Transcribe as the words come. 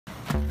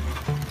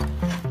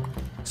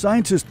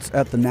Scientists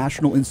at the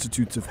National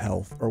Institutes of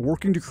Health are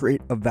working to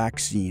create a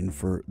vaccine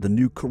for the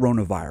new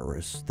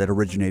coronavirus that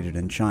originated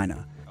in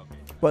China.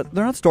 But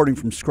they're not starting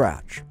from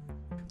scratch.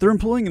 They're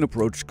employing an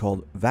approach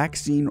called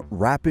vaccine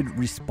rapid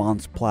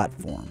response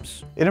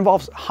platforms. It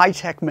involves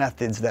high-tech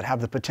methods that have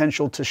the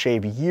potential to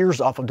shave years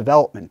off of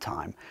development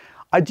time.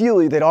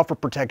 Ideally, they'd offer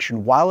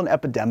protection while an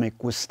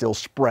epidemic was still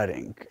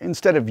spreading,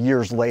 instead of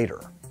years later.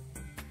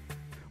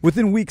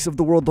 Within weeks of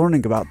the world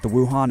learning about the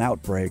Wuhan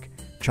outbreak,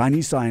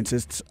 Chinese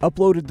scientists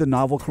uploaded the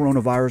novel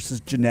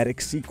coronavirus's genetic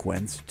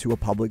sequence to a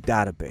public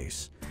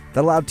database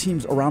that allowed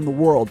teams around the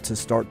world to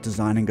start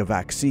designing a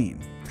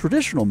vaccine.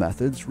 Traditional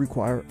methods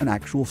require an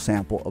actual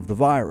sample of the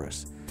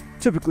virus.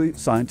 Typically,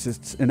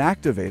 scientists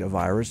inactivate a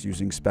virus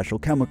using special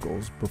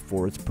chemicals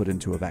before it's put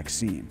into a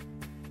vaccine.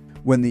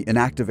 When the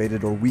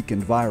inactivated or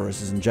weakened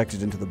virus is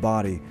injected into the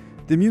body,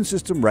 the immune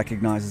system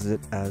recognizes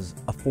it as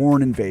a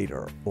foreign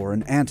invader or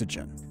an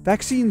antigen.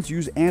 Vaccines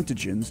use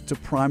antigens to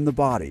prime the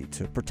body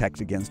to protect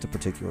against a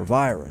particular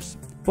virus.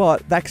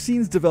 But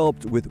vaccines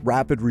developed with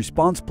rapid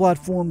response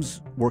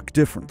platforms work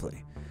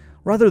differently.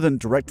 Rather than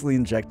directly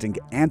injecting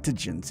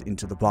antigens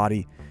into the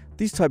body,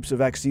 these types of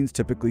vaccines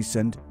typically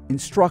send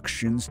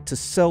instructions to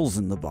cells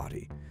in the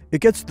body.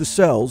 It gets the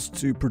cells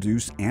to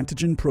produce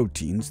antigen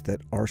proteins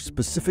that are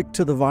specific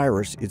to the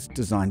virus it's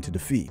designed to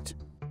defeat.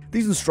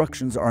 These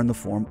instructions are in the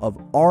form of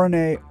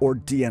RNA or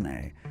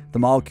DNA, the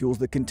molecules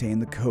that contain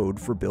the code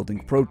for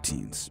building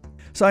proteins.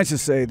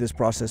 Scientists say this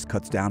process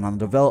cuts down on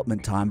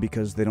development time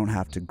because they don't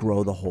have to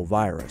grow the whole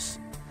virus.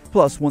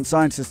 Plus, once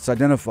scientists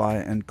identify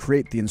and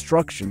create the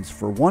instructions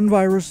for one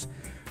virus,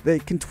 they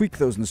can tweak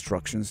those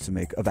instructions to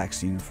make a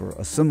vaccine for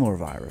a similar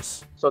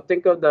virus. So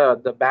think of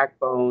the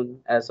backbone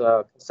as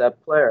a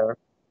cassette player,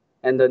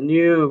 and the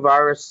new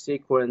virus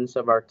sequence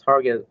of our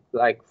target,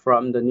 like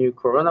from the new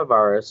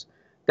coronavirus,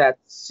 that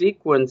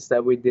sequence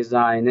that we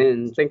design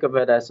in, think of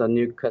it as a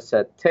new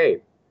cassette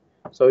tape.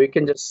 So you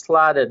can just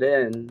slot it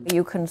in.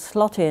 You can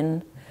slot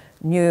in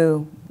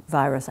new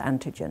virus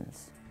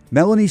antigens.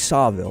 Melanie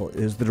Saville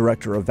is the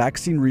Director of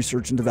Vaccine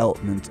Research and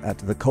Development at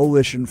the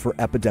Coalition for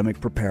Epidemic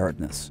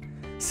Preparedness.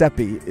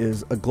 CEPI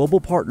is a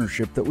global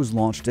partnership that was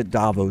launched at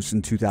Davos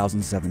in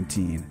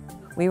 2017.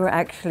 We were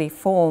actually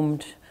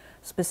formed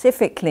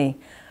specifically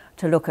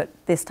to look at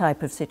this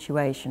type of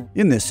situation.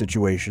 In this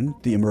situation,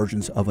 the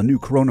emergence of a new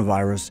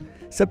coronavirus,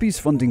 CEPI is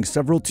funding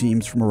several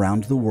teams from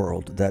around the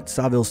world that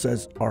Saville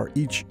says are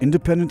each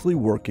independently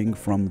working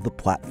from the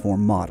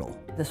platform model.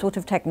 The sort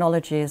of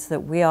technologies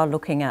that we are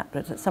looking at,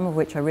 but some of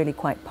which are really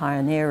quite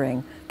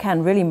pioneering,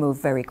 can really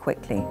move very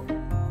quickly.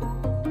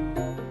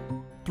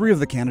 3 of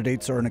the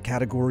candidates are in a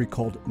category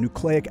called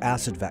nucleic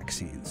acid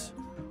vaccines.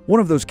 One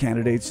of those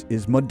candidates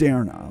is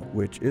Moderna,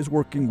 which is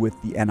working with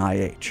the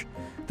NIH.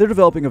 They're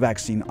developing a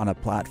vaccine on a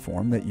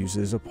platform that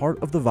uses a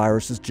part of the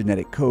virus's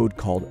genetic code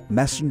called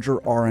messenger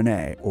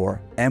RNA, or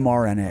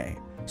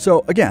mRNA.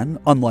 So again,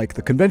 unlike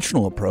the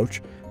conventional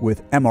approach,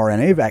 with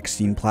mRNA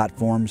vaccine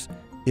platforms,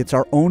 it's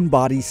our own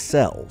body's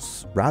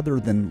cells,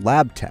 rather than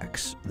lab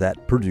techs,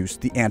 that produce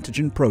the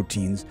antigen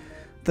proteins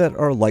that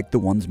are like the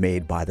ones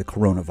made by the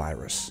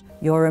coronavirus.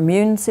 Your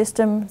immune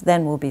system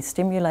then will be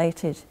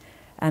stimulated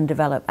and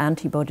develop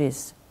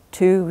antibodies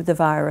to the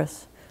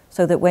virus,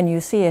 so that when you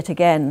see it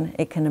again,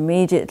 it can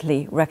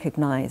immediately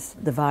recognize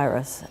the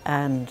virus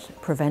and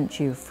prevent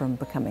you from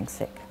becoming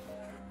sick.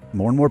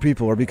 More and more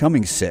people are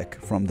becoming sick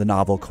from the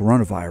novel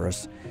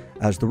coronavirus.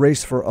 As the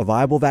race for a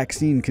viable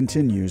vaccine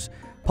continues,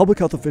 public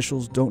health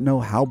officials don't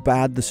know how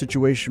bad the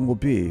situation will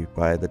be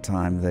by the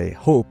time they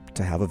hope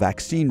to have a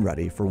vaccine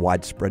ready for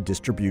widespread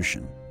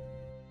distribution.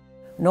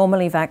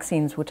 Normally,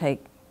 vaccines will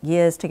take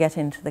years to get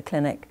into the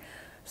clinic,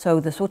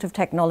 so the sort of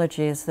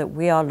technologies that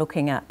we are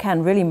looking at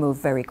can really move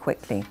very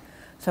quickly.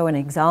 So an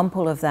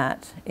example of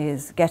that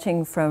is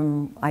getting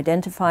from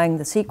identifying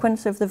the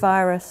sequence of the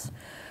virus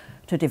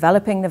to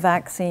developing the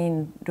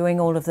vaccine,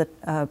 doing all of the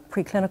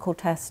preclinical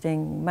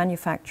testing,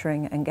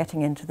 manufacturing, and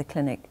getting into the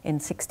clinic in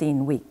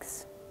 16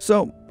 weeks.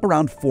 So,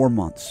 around 4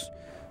 months.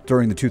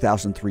 During the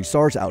 2003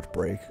 SARS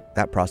outbreak,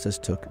 that process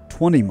took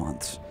 20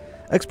 months.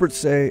 Experts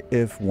say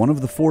if one of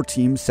the 4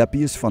 teams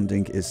CEPI is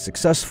funding is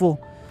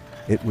successful,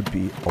 it would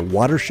be a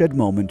watershed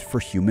moment for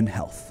human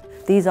health.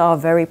 These are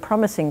very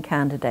promising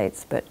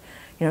candidates, but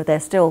they're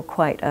still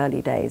quite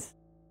early days.